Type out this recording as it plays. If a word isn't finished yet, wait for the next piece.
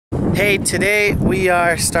Hey, today we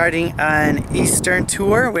are starting an Eastern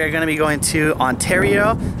tour. We're going to be going to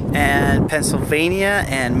Ontario and Pennsylvania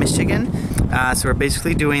and Michigan. So we're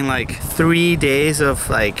basically doing like 3 days of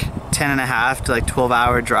like 10.5 to like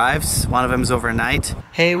 12-hour drives. One of them is overnight.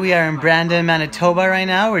 Hey, we are in Brandon, Manitoba right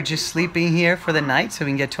now. We're just sleeping here for the night so we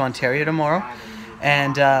can get to Ontario tomorrow.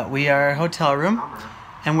 And we are in a hotel room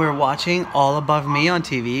and we're watching All Above Me on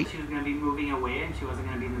TV. She was going to be moving away and she wasn't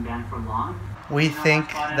going to be in the band for long. We think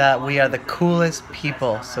that we are the coolest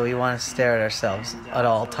people, so we want to stare at ourselves at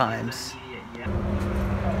all times.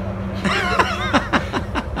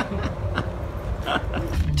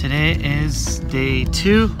 Today is day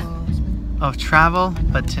 2 of travel,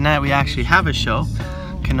 but tonight we actually have a show.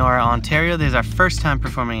 Kenora, Ontario. This is our first time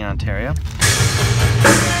performing in Ontario.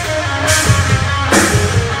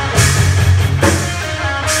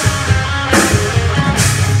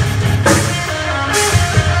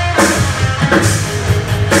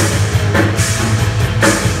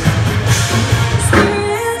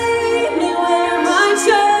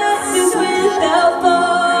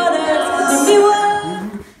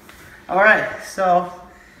 Alright, so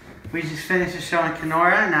we just finished the show in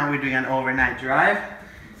Kenora. Now we're doing an overnight drive.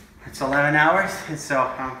 It's 11 hours, and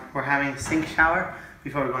so we're having a sink shower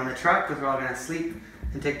before we go in the truck because we're all gonna sleep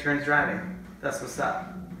and take turns driving. That's what's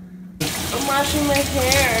up. I'm washing my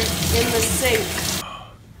hair in the sink.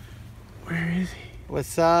 Where is he?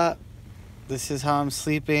 What's up? This is how I'm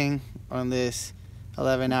sleeping on this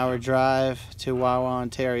 11-hour drive to Wawa,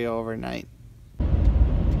 Ontario overnight.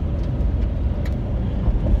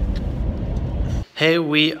 Hey,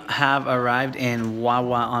 we have arrived in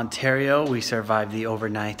Wawa, Ontario. We survived the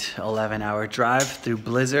overnight 11-hour drive through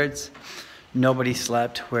blizzards. Nobody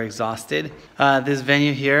slept, we're exhausted. This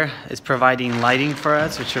venue here is providing lighting for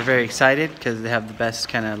us, which we're very excited because they have the best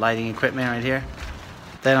kind of lighting equipment right here.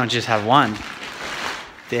 They don't just have one,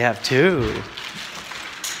 they have 2.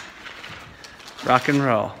 Rock and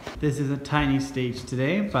roll. This is a tiny stage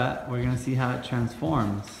today, but we're gonna see how it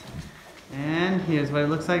transforms. And here's what it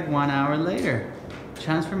looks like 1 hour later.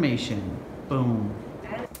 Transformation. Boom.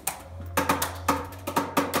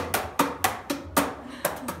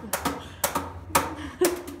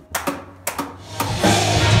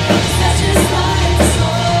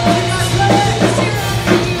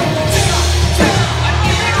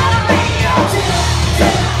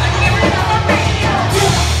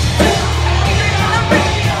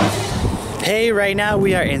 Hey, right now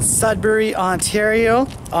we are in Sudbury, Ontario,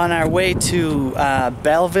 on our way to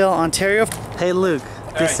Belleville, Ontario. Hey Luke,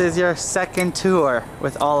 this is your second tour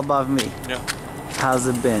with All Above Me. Yeah. How's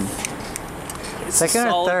it been? It's second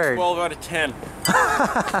or third? 12 out of 10.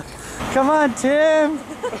 Come on, Tim!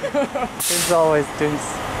 He's always doing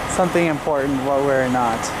something important while we're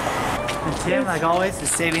not. And Tim, like always,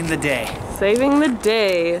 is saving the day. Saving the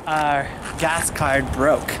day. Our gas card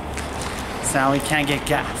broke, so now we can't get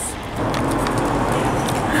gas.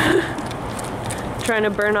 Trying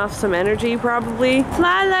to burn off some energy, probably.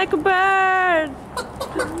 Fly like a bird!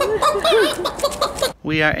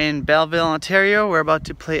 We are in Belleville, Ontario. We're about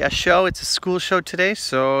to play a show. It's a school show today,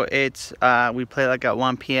 so it's we play like at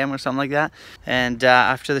 1 p.m. or something like that. And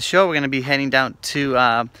after the show, we're going to be heading down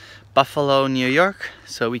to Buffalo, New York,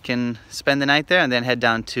 so we can spend the night there and then head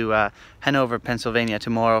down to Hanover, Pennsylvania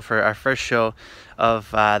tomorrow for our first show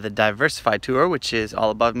of the Diversified Tour, which is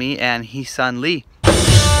All Above Me and Heesun Lee.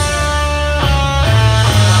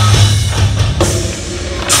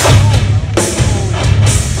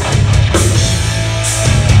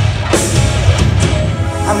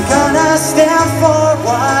 I'm gonna stand for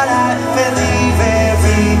what I believe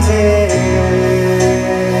every day.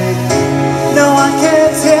 No one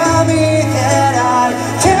can tell me that I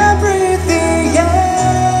can't breathe the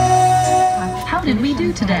air. How did we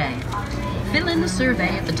do today? Fill in the survey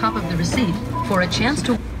at the top of the receipt for a chance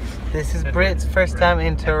to... This is Britt's first time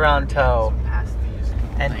in Toronto.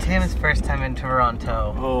 And Tim's first time in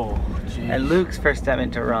Toronto. Oh, geez. And Luke's first time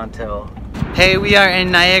in Toronto. Hey, we are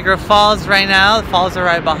in Niagara Falls right now. The falls are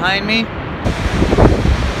right behind me.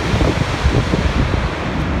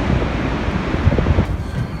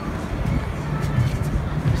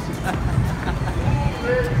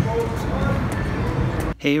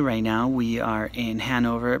 Hey, right now we are in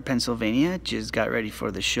Hanover, Pennsylvania. Just got ready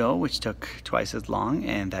for the show, which took twice as long,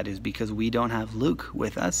 and that is because we don't have Luke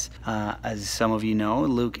with us. As some of you know,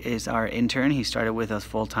 Luke is our intern. He started with us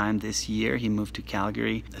full-time this year. He moved to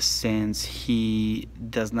Calgary. Since he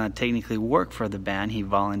does not technically work for the band, he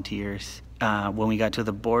volunteers. When we got to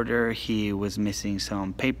the border, he was missing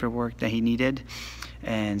some paperwork that he needed.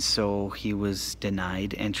 and so he was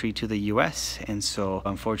denied entry to the US, and so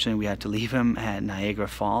unfortunately we had to leave him at Niagara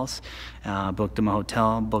Falls. Booked him a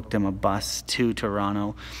hotel, booked him a bus to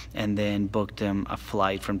Toronto, and then booked him a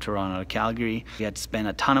flight from Toronto to Calgary. We had to spend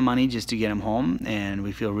a ton of money just to get him home, and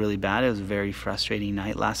we feel really bad. It was a very frustrating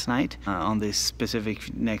night last night. On this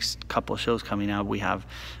specific next couple shows coming up, we have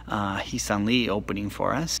Hee Sun Lee opening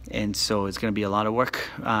for us, and so it's going to be a lot of work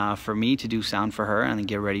for me to do sound for her and then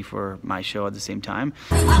get ready for my show at the same time.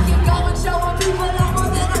 I can go and show people I'm more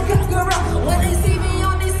than a good girl. When they see me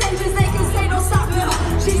on these stages, they can say no stop her.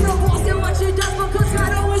 She's the boss in what she does because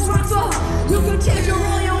God always rocks her. You can change your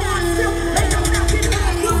all you want to, they don't have to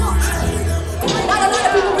come on. Not a lot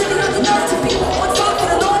of people really have the nerve to be one song for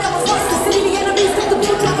the Lord that was forced to see the enemies of the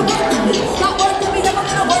blue talk about me. Not worth to be never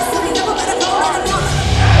gonna worse, so we never gonna go on and on.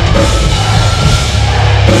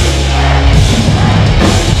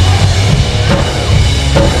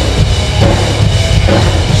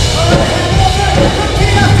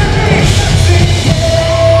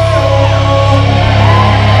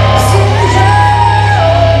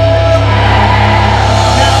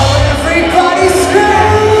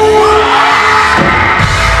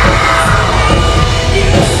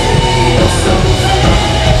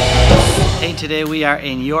 Today we are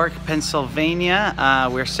in York, Pennsylvania.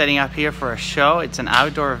 We're setting up here for a show. It's an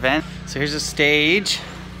outdoor event. So here's a stage.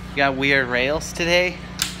 We got weird rails today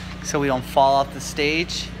so we don't fall off the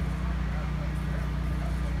stage.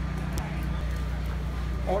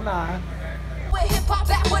 Hola. With hip hop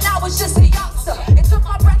back when I was just a youngster. It took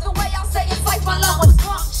my breath away, I'll say it's like my lungs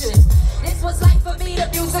function. This was life for me, the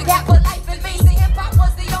music had put life in me. See, hip hop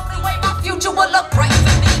was the only way my future would look bright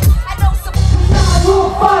for me. I know some I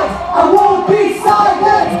will fight, I won't be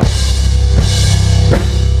silent.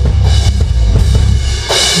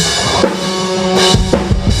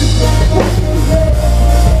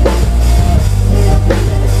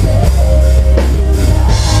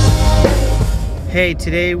 Hey,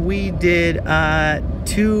 today we did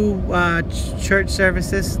 2 church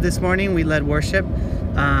services this morning. We led worship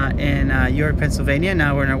in York, Pennsylvania.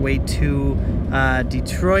 Now we're on our way to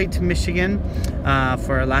Detroit, Michigan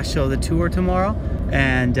for our last show of the tour tomorrow.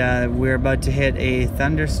 And we're about to hit a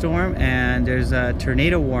thunderstorm, and there's a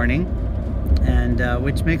tornado warning, and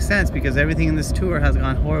which makes sense because everything in this tour has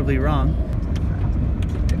gone horribly wrong.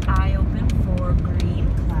 Keep your eye open for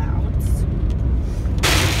green clouds.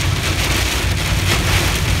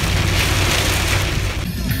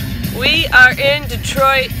 We are in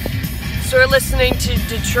Detroit, so we're listening to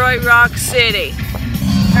Detroit Rock City.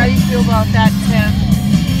 How do you feel about that, Tim?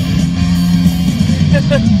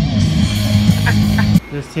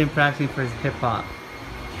 There's Tim practicing for his hip hop.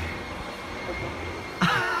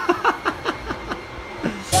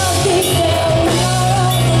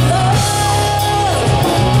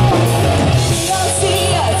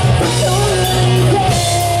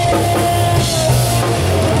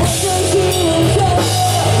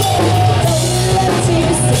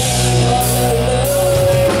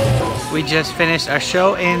 We just finished our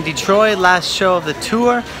show in Detroit, last show of the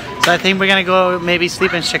tour. So I think we're gonna go maybe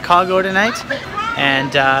sleep in Chicago tonight.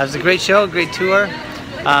 And it was a great show, great tour.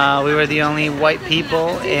 We were the only white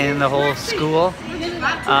people in the whole school,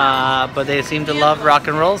 but they seemed to love rock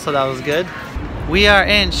and roll, so that was good. We are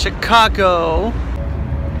in Chicago.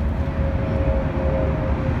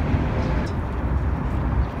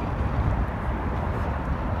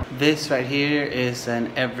 This right here is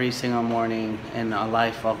an every single morning in a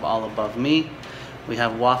life of All Above Me. We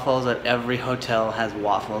have waffles at every hotel, has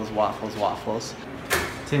waffles, waffles, waffles.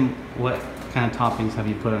 Tim, what kind of toppings have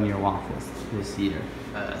you put on your waffles this year?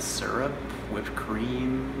 Syrup, whipped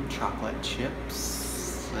cream, chocolate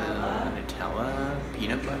chips, Nutella,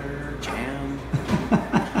 peanut butter, jam.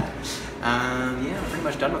 Yeah, I'm pretty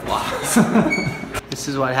much done with waffles. This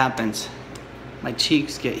is what happens. My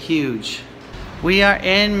cheeks get huge. We are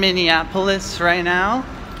in Minneapolis right now,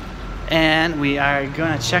 and we are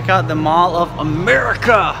gonna check out the Mall of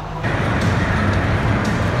America.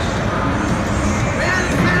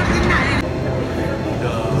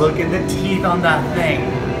 Look at the teeth on that thing.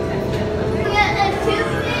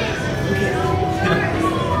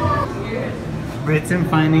 Brits in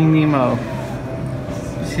Finding Nemo.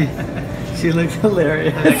 She looks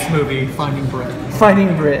hilarious. The next movie, Finding Brit.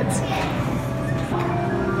 Finding Brit.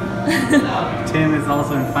 Tim is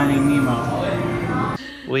also in Finding Nemo.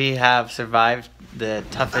 We have survived the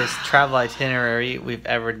toughest travel itinerary we've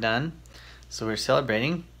ever done, so we're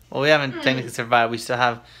celebrating. Well, we haven't technically survived. We still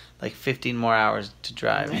have like 15 more hours to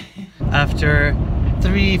drive. After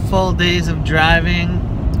 3 full days of driving,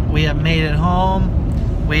 we have made it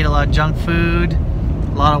home. We ate a lot of junk food,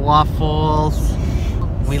 a lot of waffles.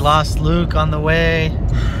 We lost Luke on the way,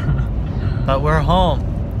 but we're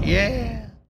home. Yeah.